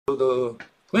the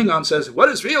Klingon says, "What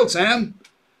is field, Sam?"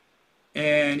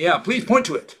 And yeah, please point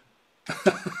to it.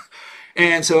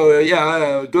 And so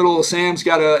yeah, good old Sam's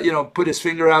got to put his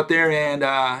finger out there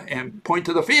and point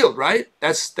to the field, right?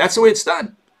 That's the way it's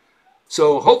done.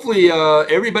 So hopefully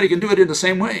everybody can do it in the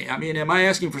same way. I mean, am I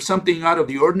asking for something out of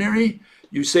the ordinary?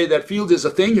 You say that field is a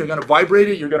thing, you're going to vibrate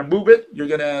it, you're going to move it, you're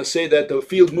going to say that the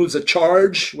field moves a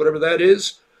charge, whatever that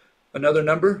is, another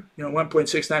number,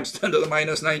 1.6 times 10 to the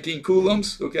minus 19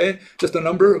 coulombs, okay? Just a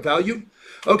number, a value.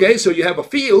 Okay, so you have a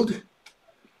field,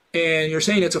 and you're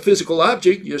saying it's a physical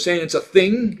object, you're saying it's a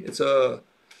thing, it's a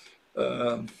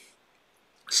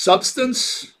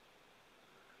substance.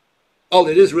 All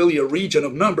it is really a region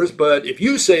of numbers, but if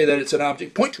you say that it's an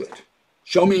object, point to it.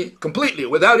 Show me completely,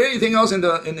 without anything else near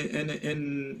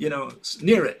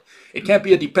it. It can't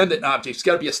be a dependent object. It's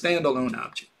got to be a standalone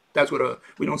object. That's what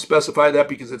we don't specify that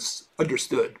because it's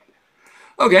understood.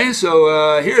 Okay,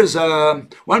 so here's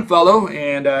one fellow,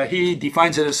 and he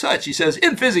defines it as such. He says,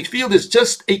 in physics, field is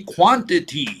just a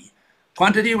quantity.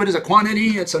 Quantity, what is a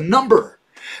quantity? It's a number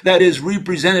that is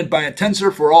represented by a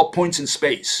tensor for all points in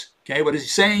space. Okay, what is he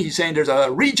saying? He's saying there's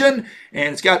a region,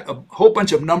 and it's got a whole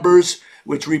bunch of numbers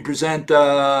which represent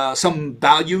some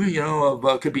value,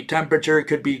 could be temperature, it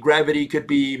could be gravity, could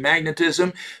be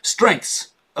magnetism, strengths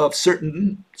of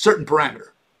certain parameter.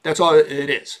 That's all it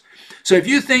is. So if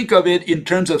you think of it in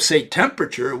terms of, say,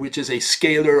 temperature, which is a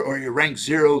scalar or a rank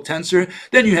 0 tensor,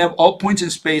 then you have all points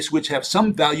in space which have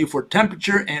some value for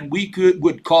temperature, and we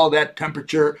would call that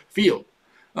temperature field.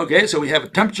 Okay, so we have a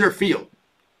temperature field.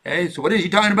 Okay, so what is he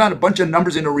talking about? A bunch of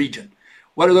numbers in a region.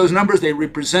 What are those numbers? They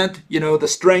represent, the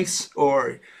strengths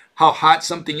or how hot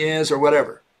something is or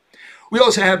whatever. We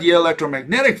also have the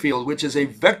electromagnetic field, which is a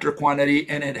vector quantity,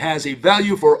 and it has a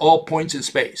value for all points in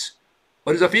space.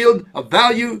 What is a field? A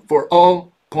value for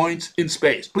all points in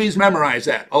space. Please memorize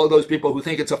that. All those people who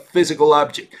think it's a physical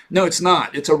object. No, it's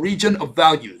not. It's a region of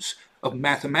values, of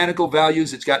mathematical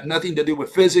values. It's got nothing to do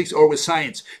with physics or with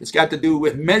science. It's got to do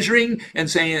with measuring and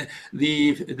saying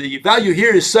the value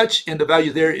here is such and the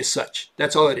value there is such.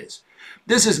 That's all it is.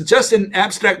 This is just an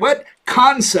abstract what?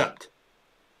 Concept.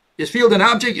 Is field an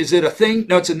object? Is it a thing?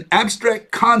 No, it's an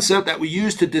abstract concept that we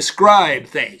use to describe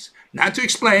things. Not to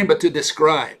explain, but to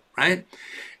describe, right?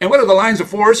 And what are the lines of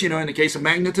force? In the case of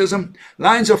magnetism,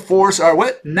 lines of force are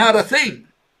what? Not a thing.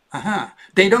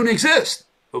 They don't exist,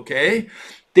 okay?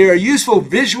 They are useful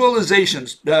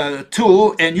visualizations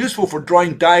tool and useful for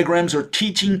drawing diagrams or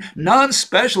teaching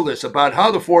non-specialists about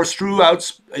how the force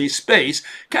throughout a space,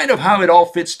 kind of how it all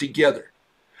fits together.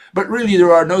 But really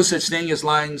there are no such thing as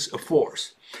lines of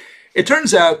force. It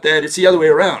turns out that it's the other way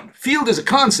around. Field is a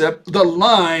concept, the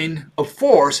line of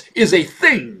force is a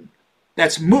thing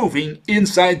that's moving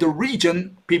inside the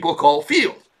region people call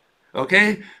field.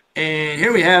 Okay? And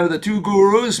here we have the two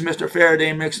gurus, Mr.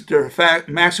 Faraday and Mr.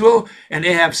 Maxwell, and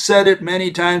they have said it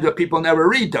many times, but people never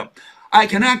read them. I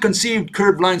cannot conceive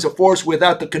curved lines of force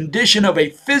without the condition of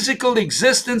a physical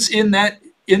existence in that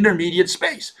intermediate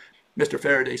space, Mr.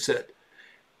 Faraday said.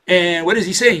 And what is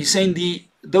he saying? He's saying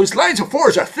those lines of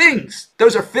force are things.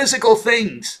 Those are physical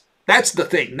things. That's the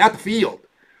thing, not the field.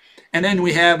 And then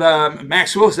we have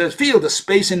Maxwell says, field, a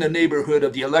space in the neighborhood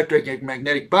of the electric and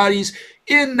magnetic bodies.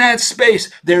 In that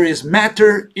space, there is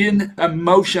matter in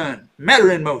motion. Matter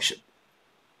in motion.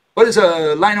 What is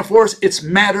a line of force? It's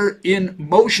matter in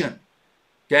motion.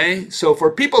 Okay, so for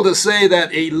people to say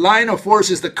that a line of force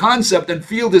is the concept and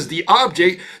field is the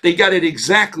object, they got it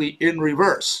exactly in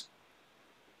reverse.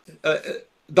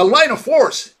 The line of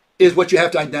force is what you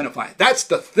have to identify. That's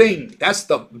the thing. That's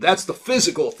the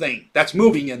physical thing that's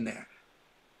moving in there.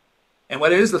 And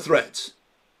what is the threads?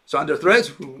 So under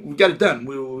threads, we got it done.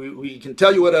 We can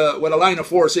tell you what a line of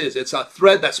force is. It's a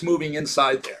thread that's moving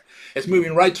inside there. It's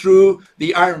moving right through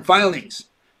the iron filings.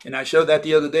 And I showed that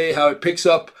the other day, how it picks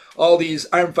up all these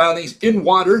iron filings in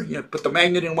water. Put the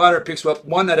magnet in water, it picks up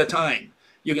one at a time.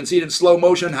 You can see it in slow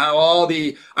motion, how all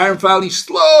the iron filings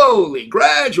slowly,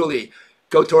 gradually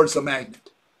go towards the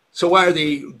magnet. So why are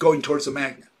they going towards the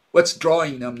magnet? What's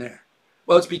drawing them there?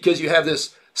 Well, it's because you have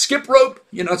this skip rope,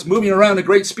 it's moving around at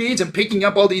great speeds and picking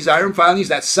up all these iron filings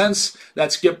that sense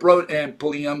that skip rope and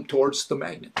pulling them towards the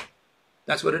magnet.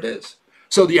 That's what it is.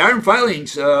 So the iron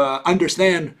filings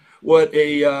understand what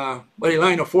a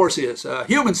line of force is.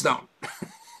 Humans don't.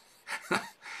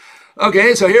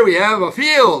 Okay, so here we have a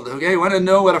field. Okay, want to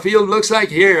know what a field looks like?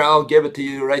 Here, I'll give it to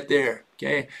you right there.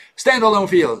 Okay, standalone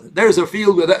field. There's a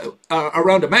field with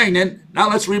around a magnet. Now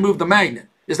let's remove the magnet.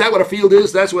 Is that what a field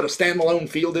is? That's what a standalone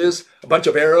field is? A bunch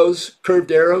of arrows,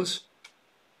 curved arrows?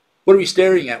 What are we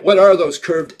staring at? What are those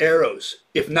curved arrows,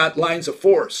 if not lines of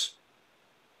force?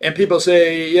 And people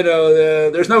say, you know,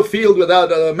 there's no field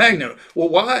without a magnet. Well,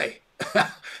 why?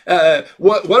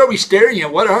 What are we staring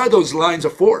at? What are those lines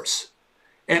of force?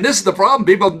 And this is the problem.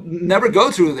 People never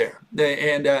go through there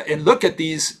and look at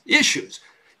these issues.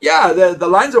 Yeah, the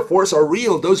lines of force are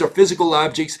real. Those are physical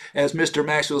objects. As Mr.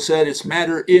 Maxwell said, it's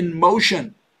matter in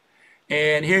motion.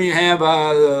 And here you have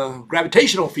the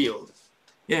gravitational field.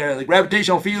 Yeah, the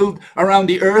gravitational field around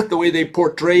the Earth, the way they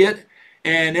portray it.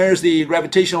 And there's the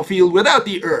gravitational field without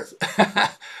the Earth.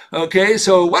 Okay,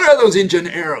 so what are those engine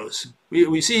arrows?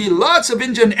 We see lots of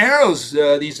engine arrows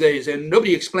these days, and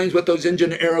nobody explains what those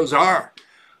engine arrows are.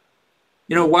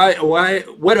 You know, what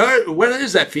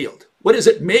is that field? What is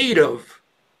it made of?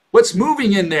 What's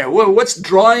moving in there? What's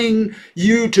drawing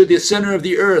you to the center of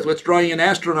the Earth? What's drawing an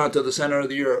astronaut to the center of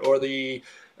the Earth, or the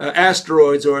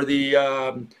asteroids, or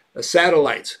the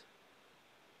satellites?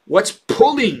 What's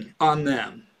pulling on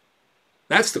them?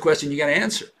 That's the question you got to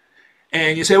answer.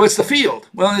 And you say, what's the field?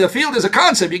 Well, the field is a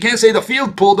concept. You can't say the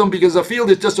field pulled them, because the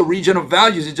field is just a region of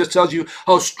values. It just tells you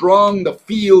how strong the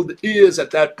field is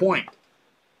at that point.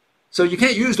 So you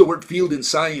can't use the word field in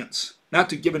science, not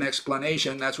to give an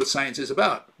explanation. That's what science is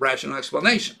about, rational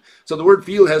explanation. So the word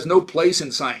field has no place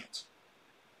in science.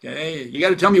 Okay, you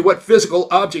got to tell me what physical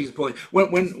object is pulling.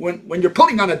 When you're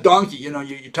pulling on a donkey, you know,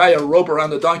 you tie a rope around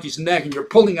the donkey's neck and you're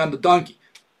pulling on the donkey.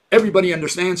 Everybody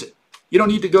understands it. You don't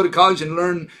need to go to college and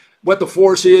learn what the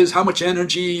force is, how much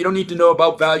energy. You don't need to know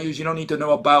about values. You don't need to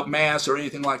know about mass or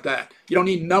anything like that. You don't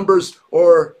need numbers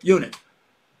or unit.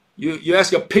 You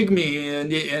ask a pygmy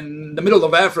in the middle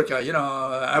of Africa, you know,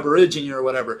 Aborigine or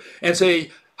whatever, and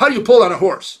say, how do you pull on a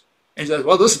horse? And he says,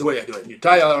 well, this is the way I do it. You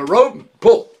tie a rope,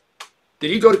 pull. Did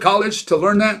he go to college to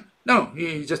learn that? No,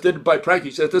 he just did it by practice.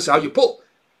 He said, this is how you pull.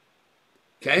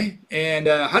 Okay, and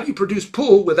how do you produce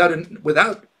pull without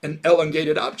an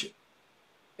elongated object?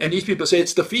 And these people say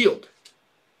it's the field.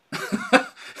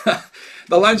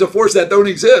 The lines of force that don't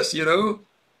exist, you know.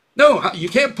 No, you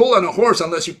can't pull on a horse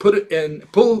unless you put it and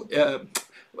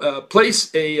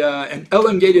place an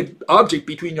elongated object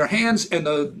between your hands and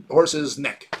the horse's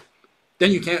neck.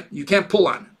 Then you can't pull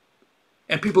on it.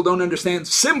 And people don't understand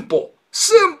simple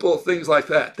things like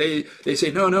that. They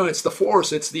say, no, it's the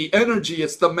force, it's the energy,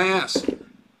 it's the mass.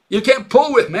 You can't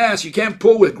pull with mass, you can't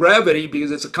pull with gravity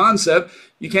because it's a concept.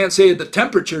 You can't say the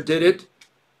temperature did it.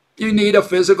 You need a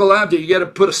physical object. You got to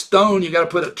put a stone, you got to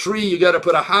put a tree, you got to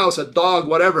put a house, a dog,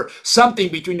 whatever, something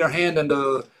between your hand and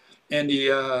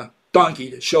the donkey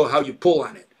to show how you pull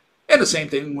on it. And the same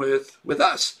thing with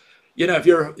us. You know,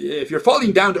 if you're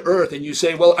falling down to earth and you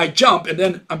say, well, I jump and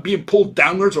then I'm being pulled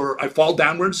downwards, or I fall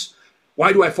downwards.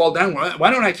 Why do I fall downwards?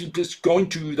 Why don't I keep just going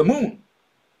to the moon?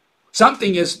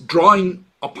 Something is drawing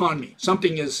upon me.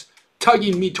 Something is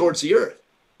tugging me towards the earth.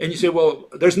 And you say, well,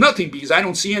 there's nothing because I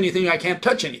don't see anything, I can't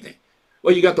touch anything.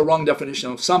 Well, you got the wrong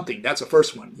definition of something. That's the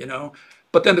first one, you know.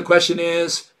 But then the question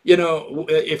is, you know,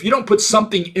 if you don't put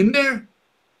something in there,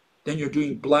 then you're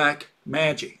doing black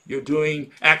magic. You're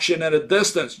doing action at a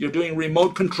distance. You're doing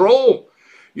remote control.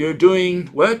 You're doing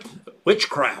what?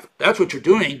 Witchcraft. That's what you're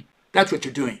doing. That's what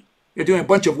you're doing. You're doing a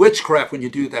bunch of witchcraft when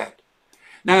you do that.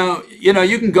 Now, you know,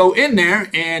 you can go in there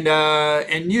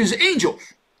and use angels.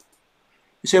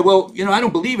 You say, well, you know, I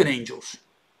don't believe in angels.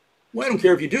 Well, I don't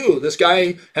care if you do. This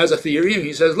guy has a theory, and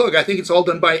he says, look, I think it's all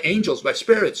done by angels, by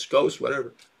spirits, ghosts,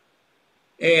 whatever.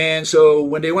 And so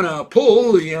when they want to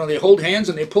pull, you know, they hold hands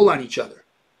and they pull on each other.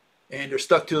 And they're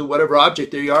stuck to whatever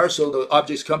object they are, so the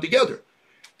objects come together.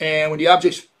 And when the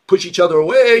objects push each other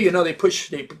away, you know, they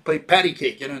play patty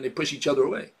cake, you know, and they push each other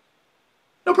away.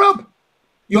 No problem.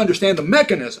 You understand the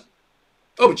mechanism.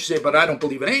 Oh, but you say, but I don't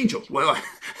believe in angels. Well,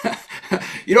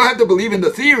 you don't have to believe in the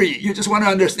theory. You just want to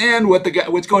understand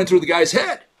what's going through the guy's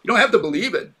head. You don't have to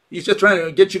believe it. He's just trying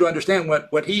to get you to understand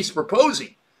what he's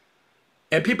proposing.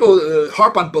 And people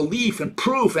harp on belief and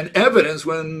proof and evidence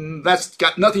when that's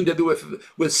got nothing to do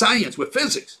with science, with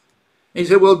physics. And you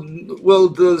say, well,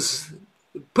 does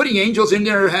putting angels in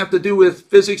there have to do with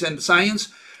physics and science?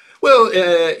 Well,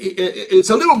 it's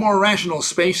a little more rational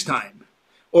space-time,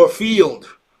 or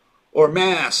field, or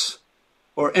mass,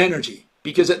 or energy.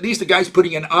 Because at least the guy's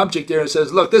putting an object there and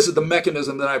says, look, this is the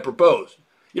mechanism that I propose.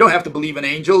 You don't have to believe in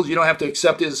angels. You don't have to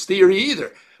accept his theory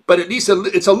either. But at least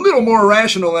it's a little more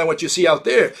rational than what you see out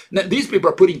there. Now, these people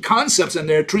are putting concepts in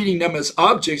there, treating them as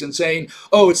objects and saying,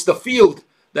 oh, it's the field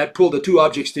that pulled the two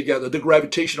objects together, the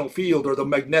gravitational field or the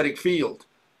magnetic field.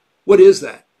 What is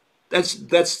that?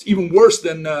 That's even worse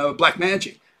than black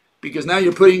magic. Because now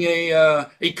you're putting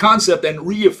a concept and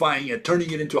reifying it,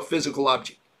 turning it into a physical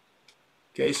object.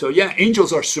 Okay, so yeah,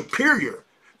 angels are superior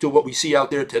to what we see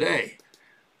out there today.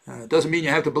 Doesn't mean you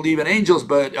have to believe in angels,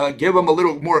 but give them a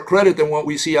little more credit than what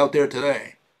we see out there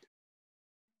today.